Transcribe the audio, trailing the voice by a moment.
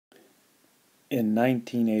In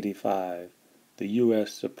 1985, the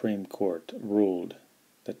U.S. Supreme Court ruled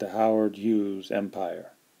that the Howard Hughes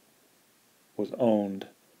empire was owned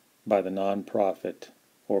by the nonprofit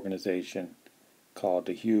organization called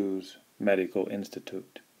the Hughes Medical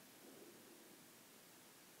Institute.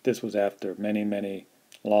 This was after many, many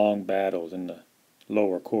long battles in the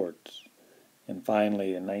lower courts, and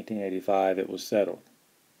finally in 1985 it was settled.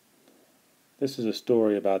 This is a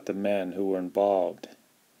story about the men who were involved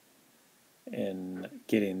in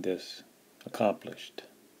getting this accomplished.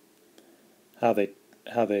 How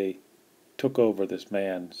they took over this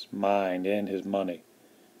man's mind and his money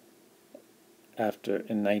after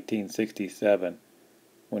in 1967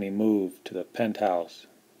 when he moved to the penthouse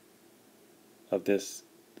of this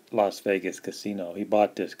Las Vegas casino. He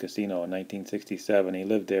bought this casino in 1967. He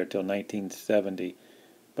lived there till 1970,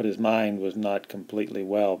 but his mind was not completely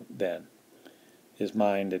well then. His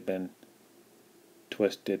mind had been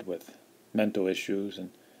twisted with mental issues, and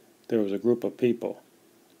there was a group of people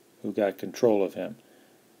who got control of him,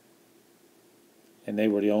 and they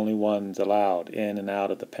were the only ones allowed in and out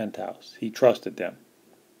of the penthouse. He trusted them.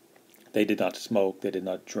 They did not smoke, they did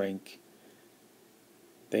not drink.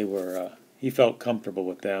 He felt comfortable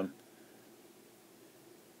with them.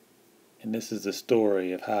 And this is the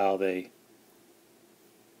story of how they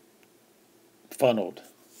funneled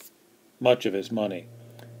much of his money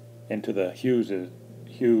into the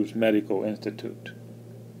Hughes Medical Institute.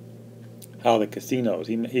 How the casinos,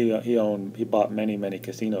 he bought many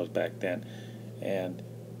casinos back then, and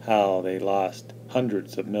how they lost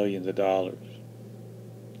hundreds of millions of dollars.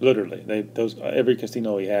 Literally, every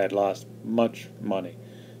casino he had lost much money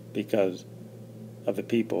because of the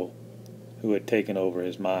people who had taken over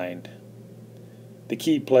his mind. The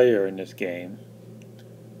key player in this game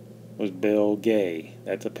was Bill Gay.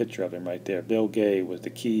 That's a picture of him right there. Bill Gay was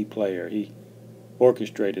the key player. He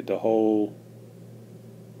orchestrated the whole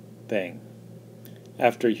thing.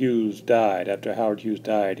 After Howard Hughes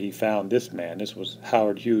died, he found this man. This was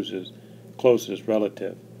Howard Hughes' closest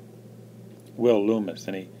relative, Will Loomis,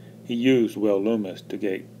 and he used Will Loomis to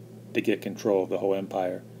get control of the whole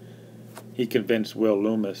empire. He convinced Will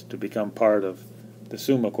Loomis to become part of the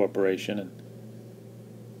Summa Corporation, and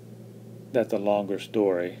that's a longer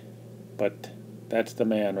story, but that's the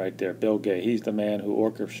man right there, Bill Gay. He's the man who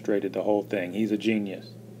orchestrated the whole thing. He's a genius.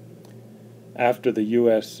 After the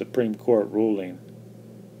U.S. Supreme Court ruling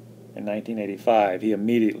in 1985, he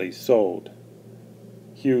immediately sold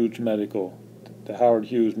the Howard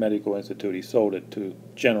Hughes Medical Institute. He sold it to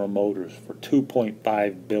General Motors for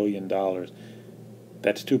 $2.5 billion.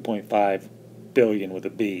 That's 2.5 billion with a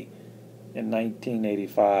B. In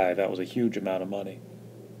 1985, that was a huge amount of money.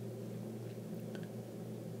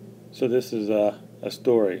 So this is a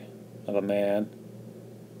story of a man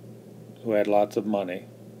who had lots of money.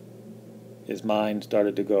 His mind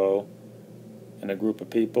started to go, and a group of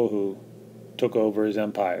people who took over his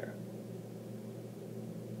empire.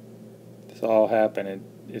 This all happened, and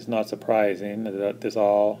it's not surprising that this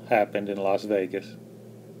all happened in Las Vegas.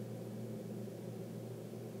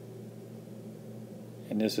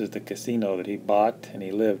 And this is the casino that he bought, and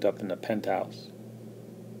he lived up in the penthouse.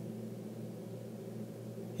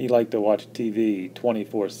 He liked to watch TV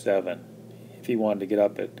 24/7. If he wanted to get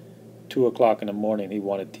up at 2 o'clock in the morning, he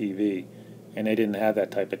wanted TV. And they didn't have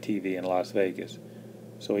that type of TV in Las Vegas.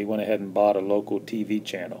 So he went ahead and bought a local TV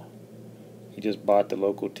channel. He just bought the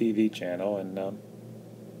local TV channel and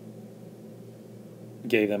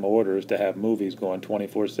gave them orders to have movies going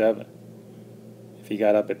 24/7. If he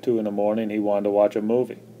got up at 2 in the morning, he wanted to watch a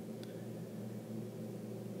movie.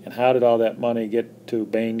 And how did all that money get to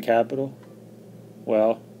Bain Capital?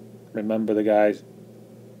 Well, remember the guys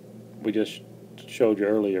we just showed you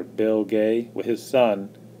earlier, Bill Gay, with his son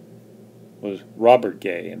was Robert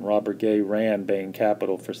Gay, and Robert Gay ran Bain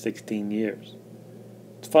Capital for 16 years.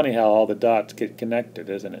 It's funny how all the dots get connected,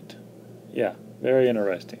 isn't it? Yeah, very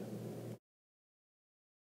interesting.